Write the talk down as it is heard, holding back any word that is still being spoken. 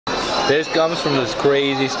This comes from this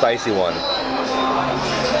crazy spicy one.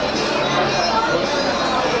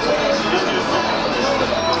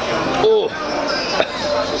 Oh!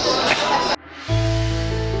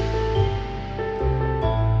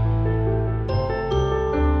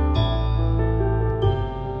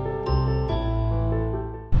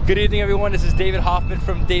 Good evening, everyone. This is David Hoffman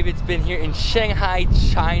from Davidsbeenhere in Shanghai,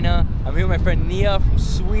 China. I'm here with my friend Nia from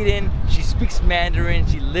Sweden. She speaks Mandarin,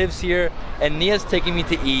 she lives here, and Nia's taking me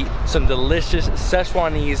to eat some delicious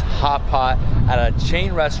Szechwanese hot pot at a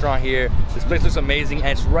chain restaurant here. This place looks amazing, and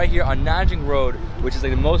it's right here on Nanjing Road, which is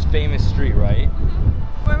like the most famous street, right?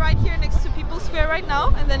 We're right here next to People's Square right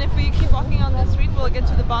now, and then if we keep walking on the street, we'll get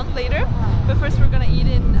to the Bund later. But first we're gonna eat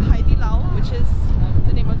in Hai Di Lao, which is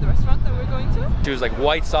the name of the restaurant that we're going to. Choose like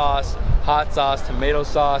white sauce, hot sauce, tomato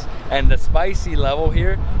sauce, and the spicy level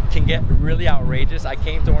here can get really outrageous. I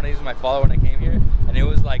came to one of these with my father when I came here, and it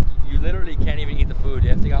was like you literally can't even eat the food. You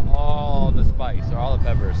have to take out all the spice or all the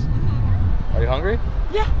peppers. Are you hungry?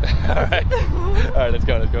 Yeah. Alright, let's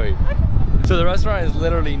go eat. So the restaurant is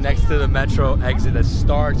literally next to the metro exit that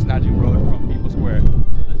starts Nanjing Road from People's Square. So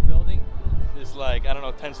this building, this like, I don't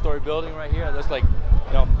know, 10-story building right here, that's like,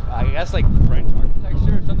 you know, I guess like French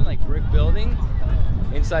architecture or something, like brick building.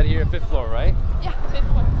 Inside here, 5th floor, right? Yeah, 5th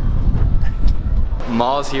floor.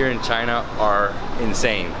 Malls here in China are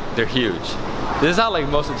insane. They're huge. This is how like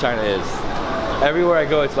most of China is. Everywhere I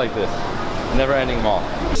go, it's like this. Never-ending mall.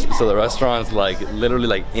 So the restaurant's like literally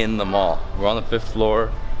like in the mall. We're on the 5th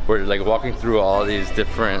floor. We're like walking through all these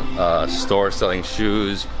different stores selling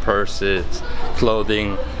shoes, purses,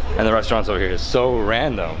 clothing, and the restaurant's over here is so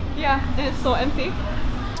random. Yeah, and it's so empty.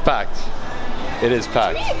 It's packed. It is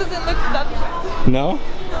packed. To me, it doesn't look that packed. No?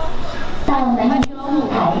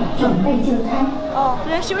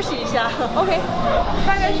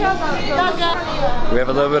 We have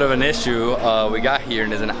a little bit of an issue. We got here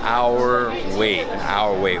and there's an hour wait.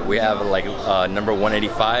 We have like number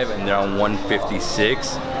 185 and they're on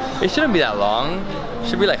 156. It shouldn't be that long. It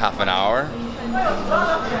should be like half an hour. Half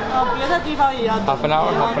an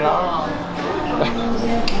hour? Half an hour?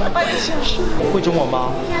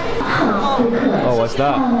 Oh, what's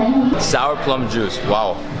that? Sour plum juice.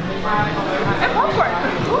 Wow. And popcorn.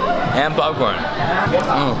 And popcorn.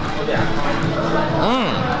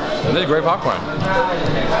 This is great popcorn.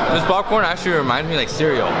 This popcorn actually reminds me like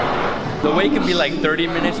cereal. The wait can be like 30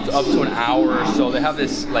 minutes up to an hour, so they have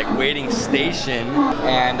this like waiting station,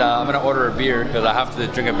 and I'm gonna order a beer because I have to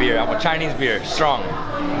drink a beer. I want Chinese beer, strong.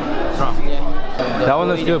 That one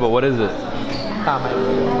looks good, but what is it?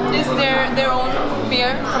 Is their own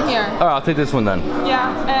beer from here. Alright, I'll take this one then. Yeah,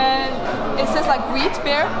 and it says like wheat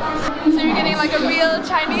beer. So you're getting like a real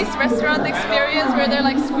Chinese restaurant experience where they're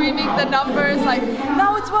like screaming the numbers like,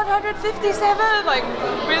 now it's 157, like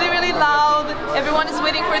really, really loud. Everyone is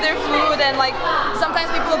waiting for their food, and like sometimes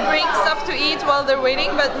people bring stuff to eat while they're waiting,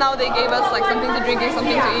 but now they gave us like something to drink and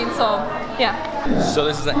something to eat, so yeah. So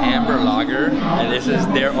this is an amber lager, and this is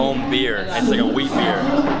their own beer. It's like a wheat beer.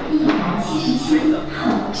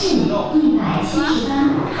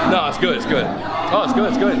 No, it's good, it's good. Oh, it's good,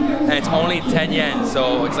 it's good. And it's only 10 yen,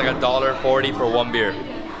 so it's like $1.40 for one beer.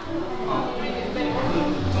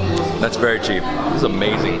 That's very cheap. This is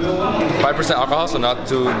amazing. 5% alcohol, so not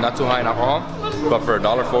too high in alcohol. But for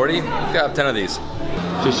 $1.40, you can have 10 of these.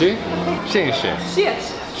 Shishi? Shishi.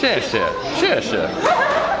 Shishi. Shishi.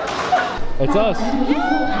 It's us.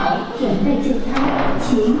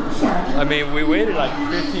 I mean, we waited like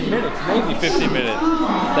 15 minutes, maybe 15 minutes.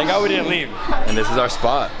 Thank God we didn't leave. And this is our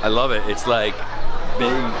spot. I love it. It's like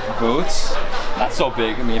big booths. Not so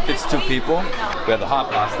big. I mean, it fits 2 people. We have the hot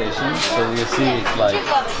pot station. So you can see it's like,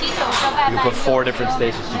 you can put 4 different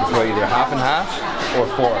stations. You can put either half and half or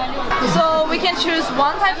 4. So we can choose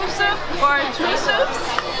 1 type of soup or 2 soups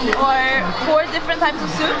or 4 different types of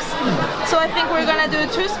soups. So I think we're gonna do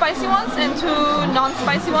 2 spicy ones and 2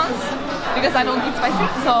 non-spicy ones because I don't eat spicy.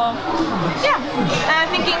 So yeah, and I'm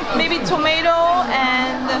thinking maybe tomato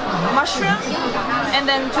and mushroom and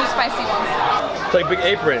then 2 spicy ones. It's like big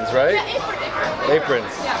aprons, right? Yeah,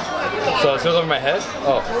 Aprons. Yeah. So it goes over my head?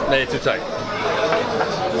 Oh, made it too tight.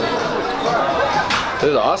 This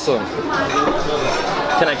is awesome.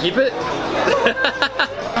 Can I keep it?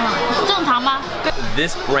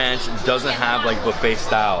 This branch doesn't have like buffet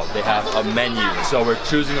style. They have a menu. So we're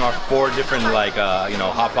choosing our 4 different like you know,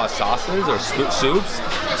 hot pot sauces or soups.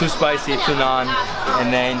 2 spicy, 2 non.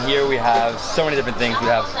 And then here we have so many different things. We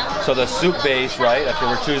have, so the soup base, right? That's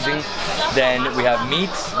what we're choosing. Then we have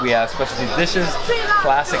meats, we have specialty dishes,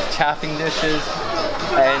 classic chaffing dishes,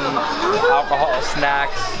 and alcohol,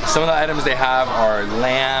 snacks. Some of the items they have are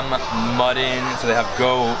lamb, mutton, so they have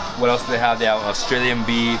goat. What else do they have? They have Australian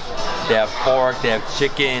beef, they have pork, they have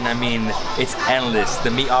chicken. I mean, it's endless.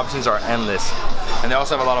 The meat options are endless. And they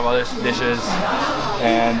also have a lot of other dishes.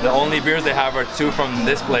 And the only beers they have are 2 from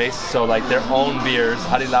this place, so like their own beers,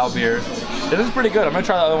 Hai Di Lao beers. This is pretty good. I'm gonna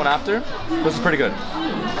try the other one after. This is pretty good.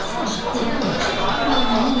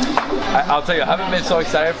 I'll tell you, I haven't been so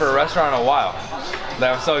excited for a restaurant in a while.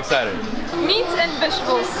 Like, I'm so excited. Meats and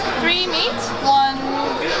vegetables. 3 meat, 1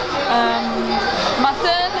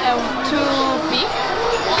 mutton, and 2 beef,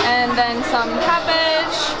 and then some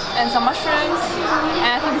cabbage and some mushrooms.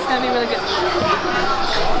 And I think it's gonna be really good.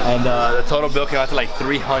 And the total bill came out to like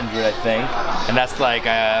 $300, I think, and that's like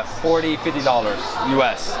 $40, $50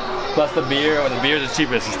 US. Plus the beer. When the beer is the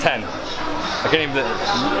cheapest, it's 10. I can't even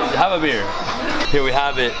have a beer. Here we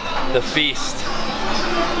have it, the feast.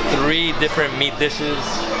 3 different meat dishes,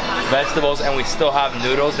 vegetables, and we still have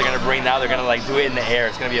noodles they're gonna bring now. They're gonna like do it in the air.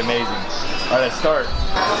 It's gonna be amazing. All right, let's start.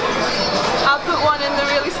 I'll put one in the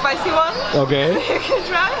really spicy one. Okay. You can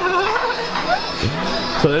try.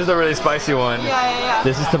 So this is the really spicy one. Yeah.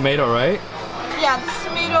 This is tomato, right? Yeah, this is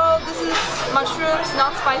tomato, this is mushrooms,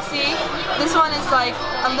 not spicy. This one is like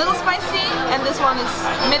a little spicy, and this one is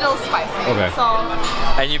middle spicy. Okay. So.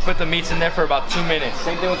 And you put the meats in there for about 2 minutes.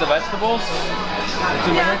 Same thing with the vegetables.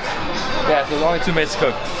 2 minutes? Yeah, so it's only 2 minutes to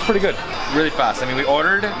cook. It's pretty good. Really fast. I mean, we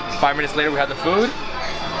ordered. 5 minutes later, we had the food.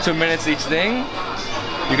 2 minutes each thing.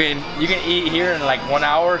 You can eat here in like 1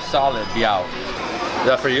 hour solid. Be out. Is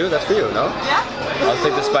that for you? That's for you, no? Yeah. I'll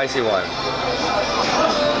take the spicy one.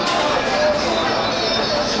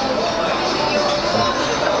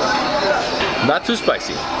 Not too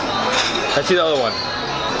spicy. Let's see the other one.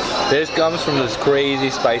 This comes from this crazy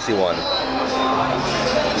spicy one.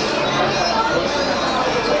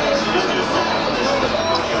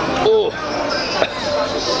 Oh!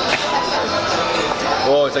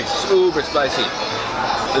 Oh, it's like super spicy.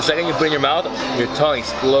 The second you put it in your mouth, your tongue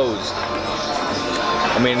explodes.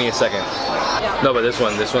 I'm gonna need a second. No, but this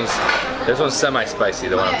one's semi-spicy,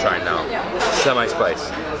 the one I'm trying now.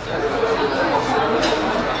 Semi-spice.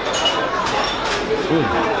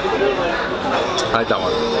 I like that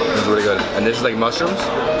one. It's really good. And this is like mushrooms,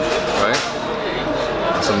 right?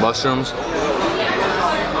 Some mushrooms.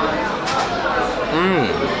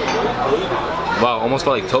 Wow, almost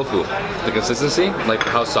felt like tofu. The consistency, like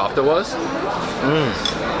how soft it was.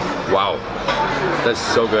 Wow, that's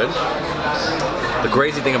so good. The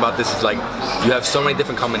crazy thing about this is like you have so many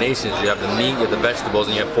different combinations. You have the meat, you have the vegetables,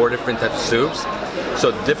 and you have 4 different types of soups.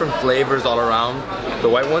 So different flavors all around. The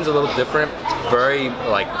white one's a little different, very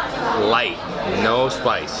like light, no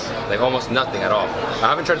spice, like almost nothing at all. I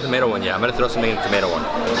haven't tried the tomato one yet. I'm gonna throw something in the tomato one.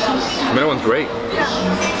 The tomato one's great.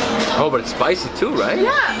 Oh, but it's spicy too, right?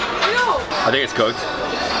 Yeah, I know. I think it's cooked.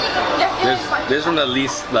 Yeah, this is from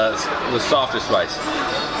the softer spice.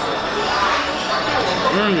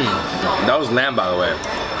 That was lamb, by the way.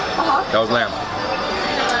 That was lamb.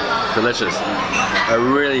 Delicious. I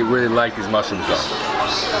really, really like these mushrooms though.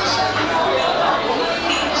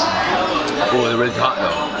 Oh, they're really hot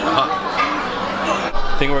though. Hot.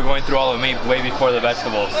 I think we're going through all the meat way before the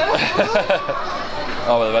vegetables.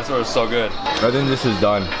 Oh, but the vegetables are so good. I think this is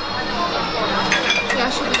done. Yeah,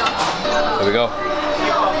 it should be done. There we go.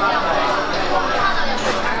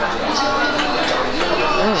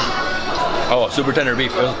 Oh, super tender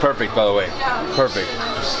beef. It was perfect, by the way. Perfect.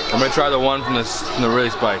 I'm gonna try the one from the really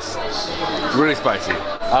spicy. Really spicy.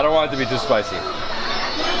 I don't want it to be too spicy.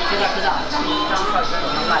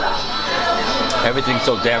 Everything's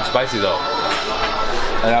so damn spicy though.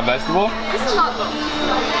 And that vegetable? This is not done.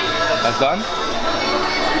 That's done?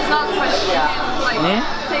 It's not spicy. Like,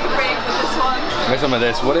 take a break with this one. Make some of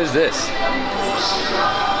this. What is this?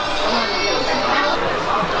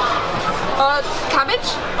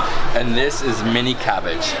 Cabbage. And this is mini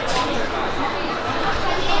cabbage.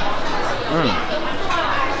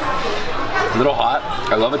 A little hot.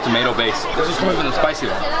 I love a tomato base. This is coming from the spicy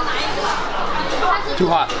one. Too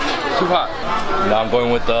hot. Too hot. Now I'm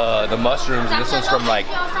going with the mushrooms, and this one's from like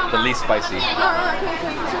the least spicy.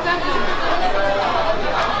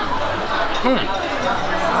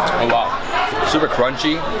 Oh wow. Super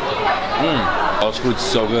crunchy. Oh, this food's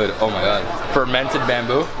so good. Oh my god. Fermented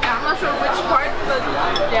bamboo. Yeah, I'm not sure which part, but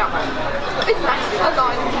yeah. It's nice. That's all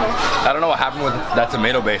I need to know. I don't know what happened with that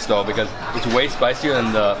tomato base though, because it's way spicier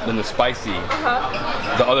than the spicy.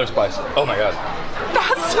 The other spice. Oh my god.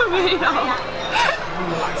 That's tomato.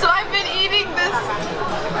 So I've been eating this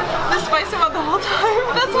spicy one the whole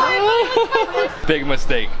time. That's why I love it spicy. Big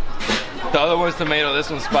mistake. The other one's tomato, this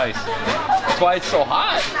one's spice. That's why it's so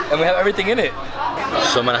hot, and we have everything in it.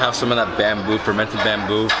 So I'm gonna have some of that bamboo, fermented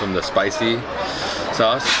bamboo from the spicy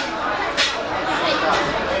sauce.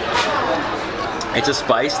 It's a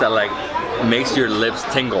spice that like makes your lips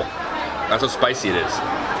tingle. That's how spicy it is.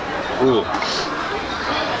 Ooh.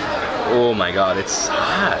 Oh my god, it's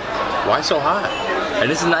hot. Why so hot? And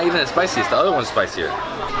this is not even as spicy, it's the other one's spicier.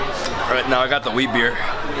 Alright, now I got the wheat beer.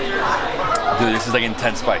 Dude, this is like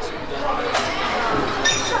intense spice.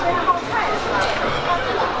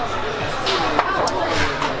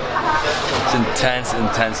 It's intense,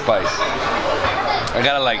 intense spice. I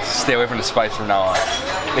gotta like stay away from the spice from now on.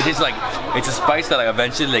 It's just like, it's a spice that like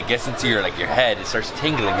eventually like gets into your like your head. It starts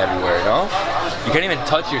tingling everywhere, you know? You can't even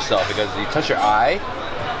touch yourself because if you touch your eye,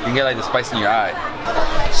 you can get like the spice in your eye.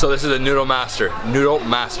 So this is a noodle master. Noodle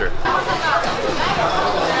master.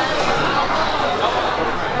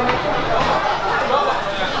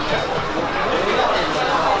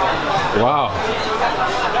 Wow.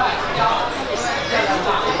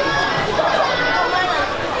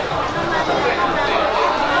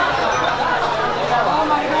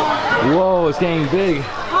 Whoa, it's getting big.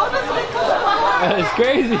 How does it come? It's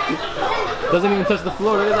crazy. Doesn't even touch the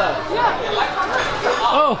floor. Look at that. Yeah.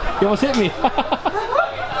 Oh, you almost hit me.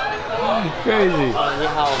 Crazy. 你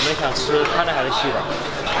好，我们想吃汤的还是稀的？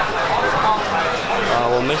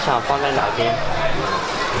我们想放在哪边？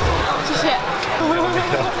谢谢。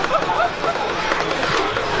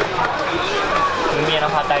面的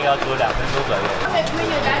话大概要煮2分钟左右。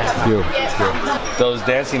Those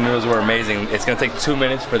dancing noodles were amazing. It's gonna take 2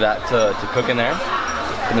 minutes for that to cook in there.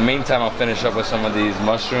 In the meantime, I'll finish up with some of these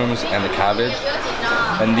mushrooms and the cabbage.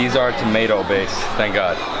 And these are tomato based, thank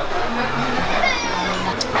God.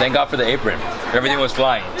 Thank God for the apron. Everything was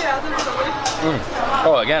flying.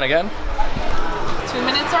 Oh, again? 2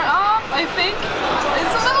 minutes are up, I think.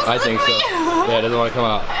 It's a little slippery. I think so. Yeah, it doesn't want to come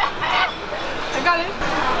out. I got it.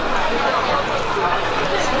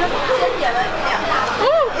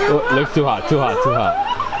 Oh, looks too hot, too hot, too hot,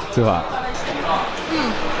 too hot.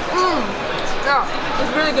 Yeah,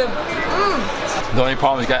 it's really good. The only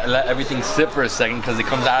problem is you gotta let everything sit for a second because it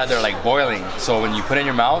comes out of there like boiling. So when you put it in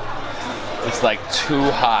your mouth, it's like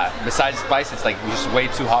too hot. Besides spice, it's like just way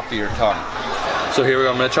too hot for your tongue. So here we go,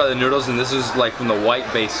 I'm gonna try the noodles, and this is like from the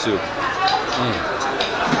white base soup.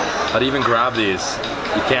 How do you even grab these?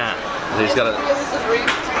 You can't. You just gotta,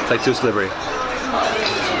 it's like too slippery.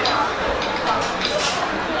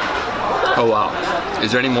 Oh wow.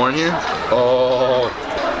 Is there any more in here? Oh,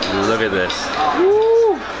 look at this.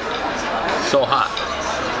 Woo. So hot.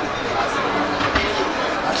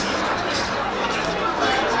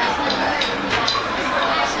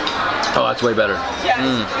 Oh, that's way better.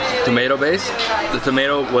 Tomato base. The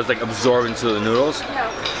tomato was like absorbed into the noodles.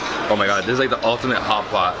 Oh my god, this is like the ultimate hot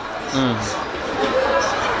pot.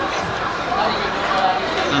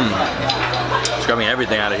 Just grabbing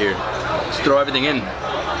everything out of here. Just throw everything in.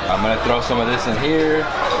 I'm gonna throw some of this in here,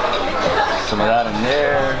 some of that in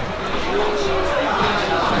there,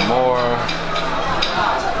 some more.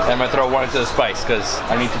 And I'm gonna throw one into the spice because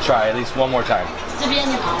I need to try at least one more time.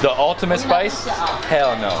 The ultimate spice?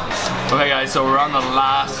 Hell no. Okay guys, so we're on the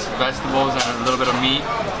last vegetables and a little bit of meat.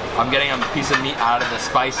 I'm getting a piece of meat out of the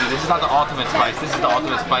spicy. This is not the ultimate spice, this is the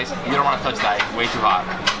ultimate spice. You don't want to touch that, it's way too hot.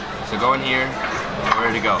 So go in here,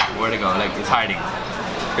 where to go? Where to go? Like it's hiding.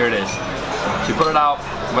 Here it is. So you put it out.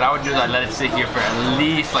 What I would do is I'd let it sit here for at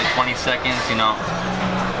least like 20 seconds, you know,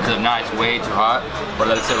 because if not it's way too hot. Or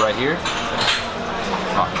let it sit right here.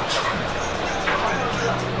 Oh.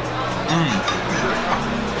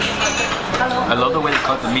 I love the way they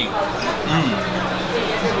cut the meat.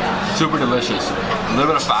 Super delicious. A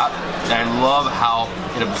little bit of fat, and I love how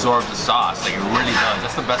it absorbs the sauce. Like it really does.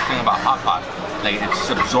 That's the best thing about hot pot. Like it's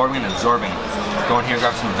just absorbing and absorbing. Go in here,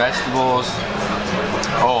 grab some vegetables.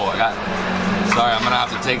 Oh, sorry, I'm gonna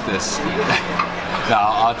have to take this. No,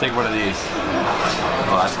 I'll take one of these.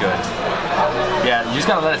 Oh, that's good. Yeah, you just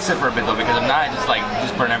gotta let it sit for a bit though, because if not, I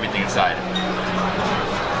just burn everything inside.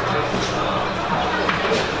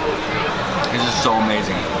 This is so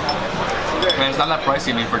amazing. Man, it's not that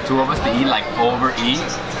pricey. I mean, for 2 of us to eat, like overeat,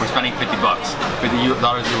 we're spending $50.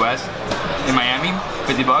 $50 US. In Miami,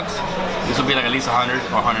 50 bucks. This will be like at least 100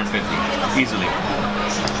 or 150, easily.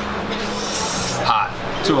 Hot,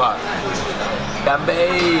 too hot.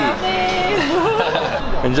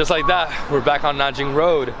 And just like that, we're back on Nanjing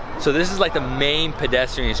Road. So this is like the main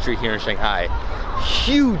pedestrian street here in Shanghai.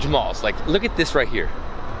 Huge malls. Like, look at this right here.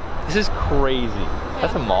 This is crazy.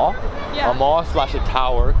 That's a mall? Yeah. A mall slash a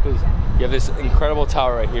tower, because you have this incredible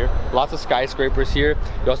tower right here. Lots of skyscrapers here.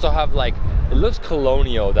 You also have like, it looks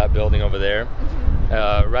colonial, that building over there.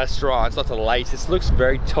 restaurants, lots of lights. This looks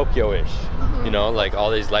very Tokyo-ish, you know, like all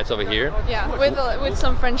these lights over here. Yeah, with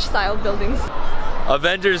some French-style buildings.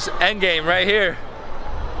 Avengers Endgame right here.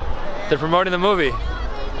 They're promoting the movie.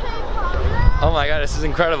 Oh my god, this is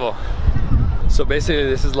incredible. So basically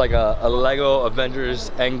this is like a Lego Avengers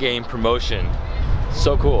Endgame promotion.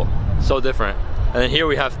 So cool, so different. And then here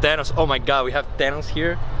we have Thanos. Oh my god, we have Thanos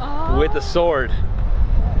here with the sword.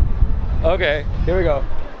 Okay, here we go.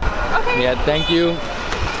 Okay. Yeah, thank you.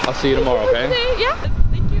 I'll see you tomorrow, okay? Yeah,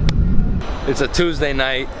 thank you. It's a Tuesday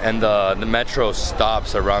night and the metro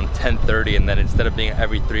stops around 10:30, and then instead of being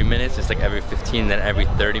every 3 minutes, it's like every 15, then every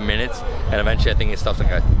 30 minutes. And eventually I think it stops like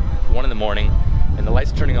at 1 in the morning. And the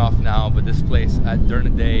lights are turning off now, but this place during the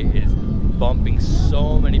day is bumping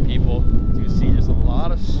so many people. As you can see, there's a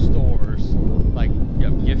lot of stores. Like you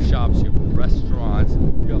have gift shops, you have restaurants,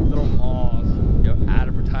 you have little malls, you have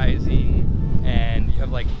advertising, and you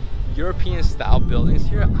have like European style buildings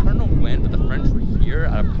here. I don't know when, but the French were here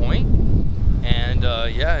at a point. And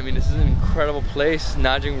yeah, I mean, this is an incredible place,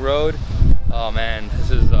 Nanjing Road. Oh man,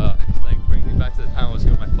 this is it's like brings me back to the time I was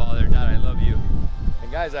here with my father. Dad, I love you.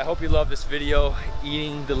 And guys, I hope you love this video.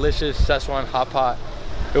 Eating delicious Szechwan hot pot.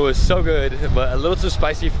 It was so good, but a little too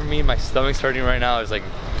spicy for me. My stomach's hurting right now. It's like,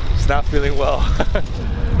 it's not feeling well.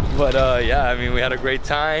 But yeah, I mean, we had a great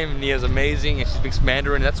time. Nia's amazing, and she speaks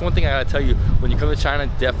Mandarin. That's one thing I gotta tell you. When you come to China,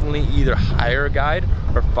 definitely either hire a guide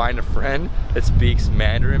or find a friend that speaks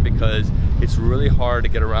Mandarin, because it's really hard to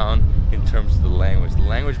get around in terms of the language. The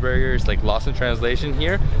language barrier is like lost in translation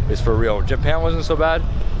here is for real. Japan wasn't so bad.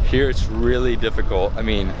 Here it's really difficult. I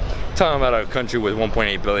mean, talking about a country with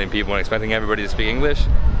 1.8 billion people and expecting everybody to speak English,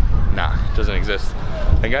 nah, it doesn't exist.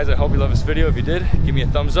 And guys, I hope you love this video. If you did, give me a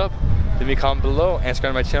thumbs up, leave me a comment below, and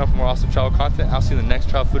subscribe to my channel for more awesome travel content. I'll see you in the next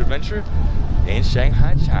travel food adventure in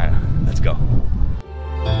Shanghai, China. Let's go.